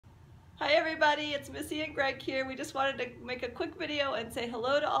Hi everybody, it's Missy and Greg here. We just wanted to make a quick video and say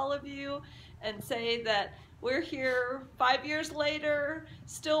hello to all of you and say that we're here 5 years later,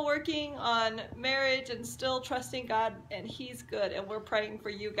 still working on marriage and still trusting God, and He's good, and we're praying for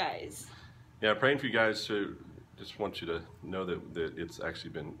you guys. Yeah, praying for you guys. Just want you to know that it's actually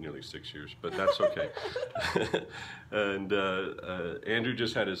been nearly 6 years, but that's okay. And Andrew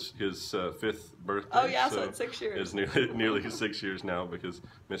just had his fifth birthday. Oh yeah, so it's 6 years. It's nearly 6 years now because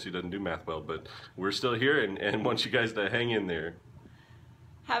Missy doesn't do math well, but we're still here and want you guys to hang in there.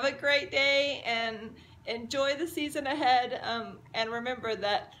 Have a great day and enjoy the season ahead, and remember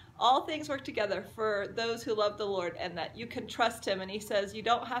that all things work together for those who love the Lord and that you can trust Him. And He says you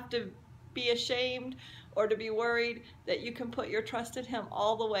don't have to be ashamed or to be worried, that you can put your trust in Him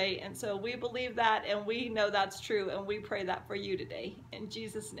all the way. And so we believe that, and we know that's true, and we pray that for you today. In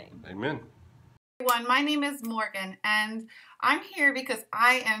Jesus' name. Amen. Everyone, my name is Morgan, and I'm here because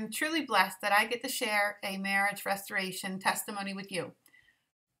I am truly blessed that I get to share a marriage restoration testimony with you.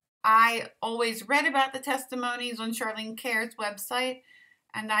 I always read about the testimonies on Charlene Care's website,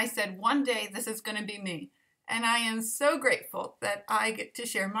 and I said, one day this is going to be me. And I am so grateful that I get to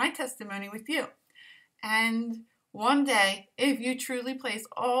share my testimony with you. And one day, if you truly place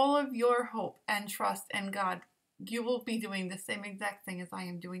all of your hope and trust in God, you will be doing the same exact thing as I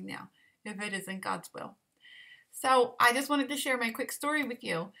am doing now, if it is in God's will. So I just wanted to share my quick story with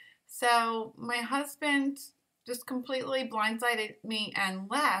you. So my husband just completely blindsided me and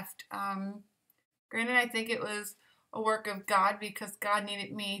left. Granted, I think it was a work of God because God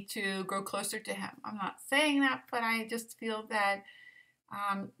needed me to grow closer to Him. I'm not saying that, but I just feel that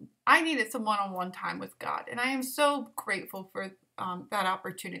I needed some one-on-one time with God, and I am so grateful for that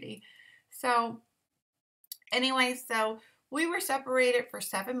opportunity. So anyway, so we were separated for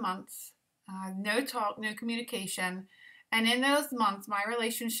 7 months, no talk, no communication, and in those months, my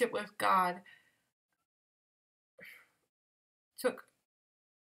relationship with God took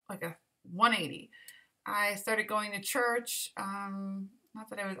like a 180. I started going to church. Not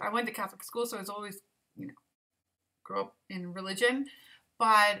that I went to Catholic school, so I was always, grew up in religion.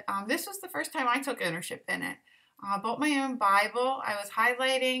 But this was the first time I took ownership in it. I bought my own Bible. I was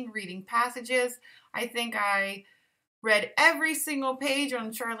highlighting, reading passages. I think I read every single page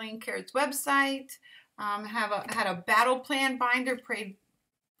on Charlene Care's website. Had a battle plan binder, prayed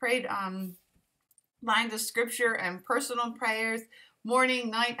lines of scripture and personal prayers, morning,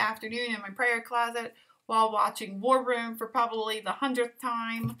 night, afternoon in my prayer closet while watching War Room for probably the 100th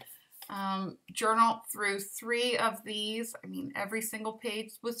time. Journal through 3 of these. I mean, every single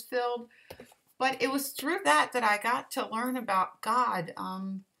page was filled. But it was through that I got to learn about God.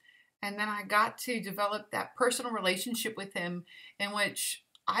 And then I got to develop that personal relationship with Him in which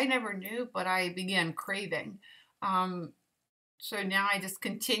I never knew, but I began craving. So now I just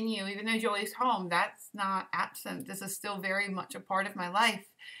continue, even though Joey's home, that's not absent. This is still very much a part of my life.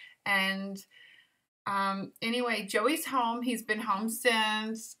 And anyway, Joey's home. He's been home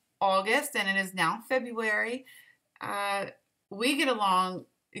since August, and it is now February. We get along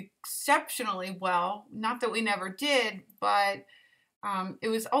exceptionally well. Not that we never did, but it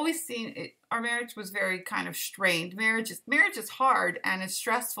was always seen, our marriage was very kind of strained. Marriage is hard and it's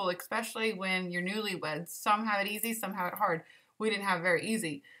stressful, especially when you're newlyweds. Some have it easy, some have it hard. We didn't have it very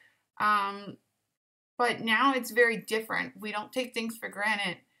easy. But now it's very different. We don't take things for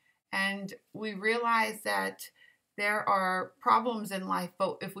granted, and we realize that there are problems in life,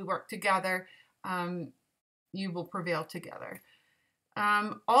 but if we work together, you will prevail together.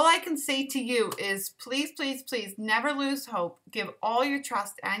 All I can say to you is please, please, please never lose hope. Give all your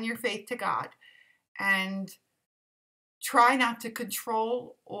trust and your faith to God, and try not to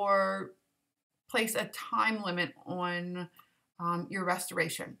control or place a time limit on your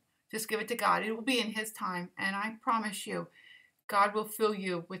restoration. Just give it to God. It will be in His time, and I promise you, God will fill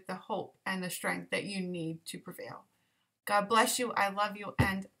you with the hope and the strength that you need to prevail. God bless you. I love you,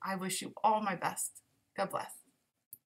 and I wish you all my best. God bless.